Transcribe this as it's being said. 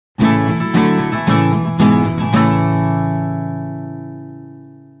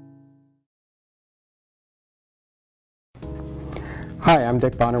Hi, I'm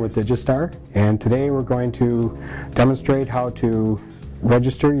Dick Bonner with Digi-Star, and today we're going to demonstrate how to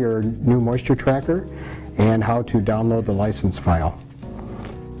register your new moisture tracker and how to download the license file.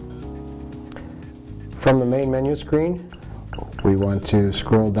 From the main menu screen, we want to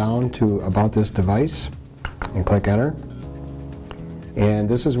scroll down to About This Device and click Enter. And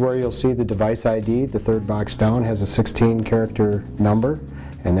this is where you'll see the device ID. The third box down has a 16-character number,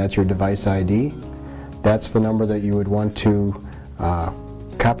 and that's your device ID. That's the number that you would want to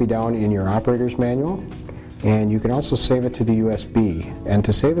copy down in your operator's manual, and you can also save it to the USB. And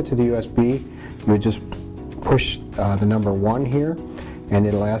to save it to the USB, you would just push the number 1 here, and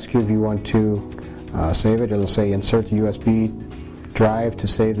it'll ask you if you want to save it. It'll say insert the USB drive to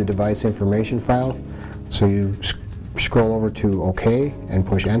save the device information file. So you scroll over to OK and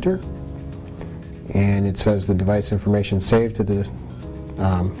push enter, and it says the device information saved to the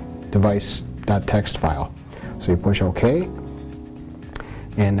device.txt file. So you push OK,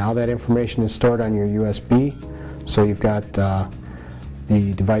 and now that information is stored on your USB, so you've got the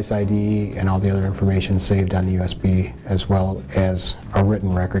device ID and all the other information saved on the USB, as well as a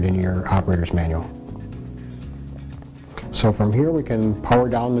written record in your operator's manual. So from here we can power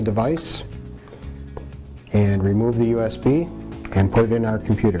down the device and remove the USB and put it in our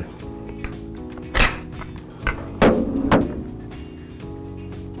computer.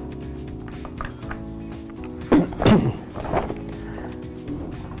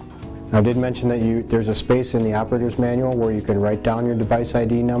 I did mention that there's a space in the operator's manual where you can write down your device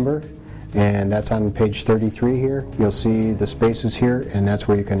ID number, and that's on page 33 here. You'll see the spaces here, and that's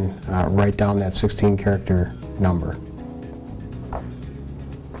where you can write down that 16-character number.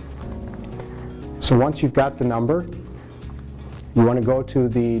 So once you've got the number, you want to go to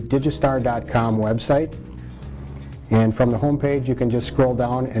the Digi-Star.com website, and from the home page you can just scroll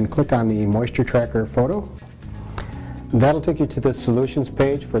down and click on the moisture tracker photo. That'll take you to the solutions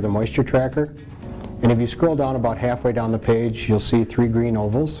page for the moisture tracker, and if you scroll down about halfway down the page, you'll see 3 green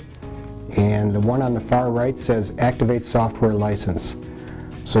ovals, and the one on the far right says activate software license.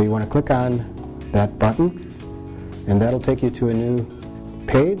 So you want to click on that button, and that'll take you to a new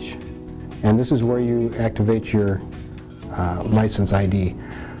page, and this is where you activate your license ID.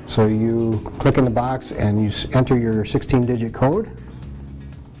 So you click in the box and you enter your 16-digit code.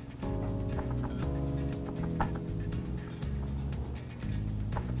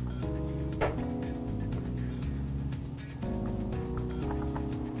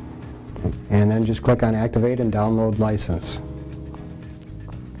 And then just click on Activate and Download License.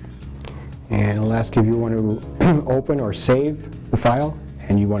 And it'll ask if you want to open or save the file,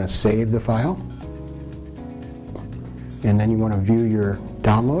 and you want to save the file. And then you want to view your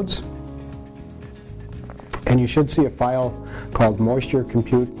downloads. And you should see a file called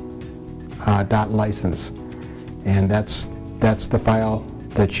moisturecompute.license. And that's the file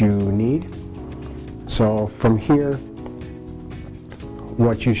that you need. So from here,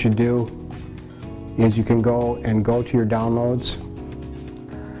 what you should do is you can go to your downloads.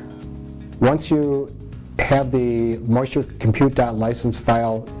 Once you have the moisturecompute.license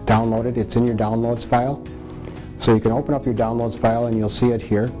file downloaded, it's in your downloads file. So you can open up your downloads file and you'll see it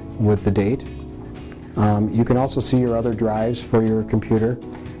here with the date. You can also see your other drives for your computer,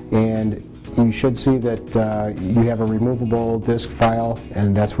 and you should see that you have a removable disk file,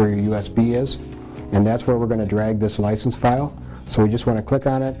 and that's where your USB is, and that's where we're going to drag this license file. So we just want to click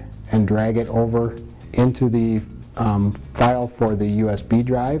on it and drag it over into the file for the USB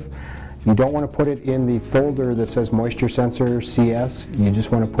drive. You don't want to put it in the folder that says Moisture Sensor CS. You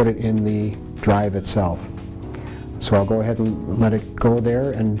just want to put it in the drive itself. So I'll go ahead and let it go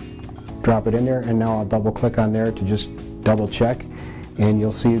there and drop it in there, and now I'll double click on there to just double check, and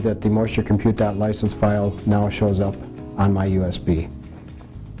you'll see that the moisturecompute.license file now shows up on my USB.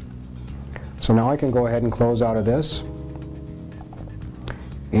 So now I can go ahead and close out of this,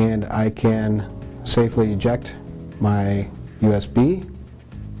 and I can safely eject my USB,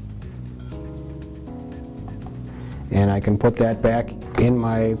 and I can put that back in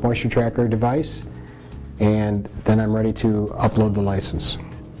my moisture tracker device, and then I'm ready to upload the license.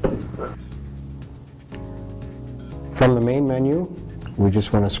 From the main menu, we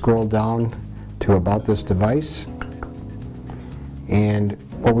just want to scroll down to About This Device, and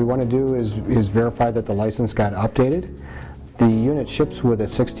what we want to do is verify that the license got updated. The unit ships with a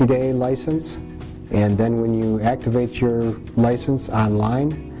 60-day license, and then when you activate your license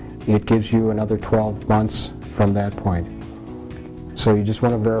online, it gives you another 12 months from that point. So you just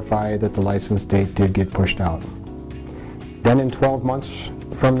want to verify that the license date did get pushed out. Then in 12 months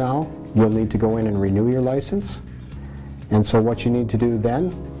from now, you'll need to go in and renew your license. And so what you need to do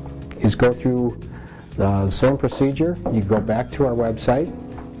then is go through Same procedure, you go back to our website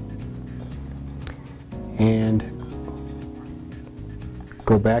and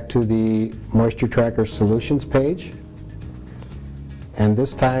go back to the Moisture Tracker Solutions page, and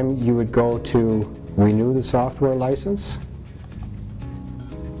this time you would go to renew the software license,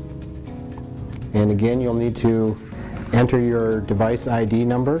 and again you'll need to enter your device ID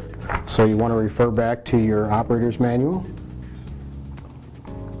number, so you want to refer back to your operator's manual.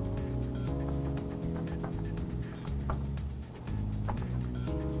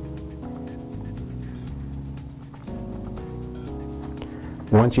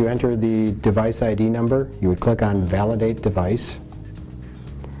 Once you enter the device ID number, you would click on Validate Device,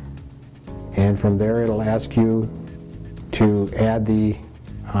 and from there it'll ask you to add the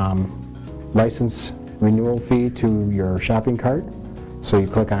license renewal fee to your shopping cart. So you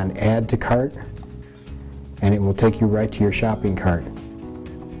click on Add to Cart, and it will take you right to your shopping cart.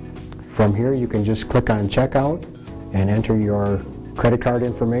 From here you can just click on Checkout and enter your credit card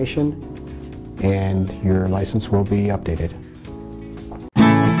information, and your license will be updated.